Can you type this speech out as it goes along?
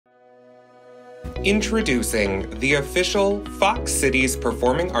Introducing the official Fox Cities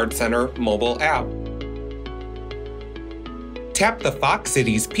Performing Arts Center mobile app. Tap the Fox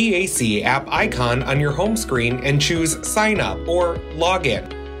Cities P.A.C. app icon on your home screen and choose Sign Up or Log In.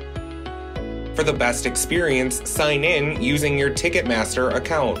 For the best experience, sign in using your Ticketmaster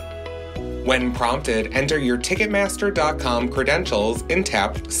account. When prompted, enter your Ticketmaster.com credentials and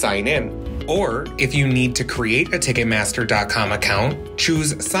tap Sign In. Or, if you need to create a Ticketmaster.com account,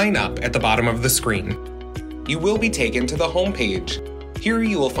 choose Sign Up at the bottom of the screen. You will be taken to the home page. Here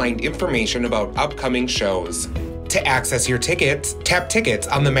you will find information about upcoming shows. To access your tickets, tap Tickets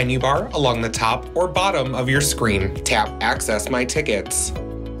on the menu bar along the top or bottom of your screen. Tap Access My Tickets.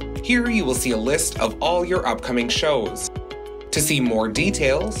 Here you will see a list of all your upcoming shows. To see more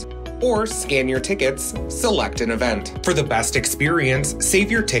details, or scan your tickets, select an event. For the best experience,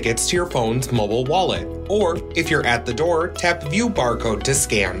 save your tickets to your phone's mobile wallet, or if you're at the door, tap View Barcode to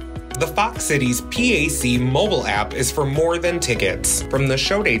scan. The Fox Cities P.A.C. mobile app is for more than tickets. From the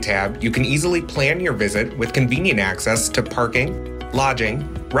Show Day tab, you can easily plan your visit with convenient access to parking,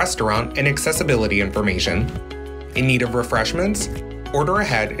 lodging, restaurant, and accessibility information. In need of refreshments? Order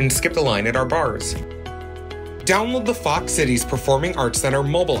ahead and skip the line at our bars. Download the Fox Cities Performing Arts Center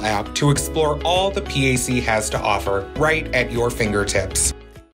mobile app to explore all the PAC has to offer right at your fingertips.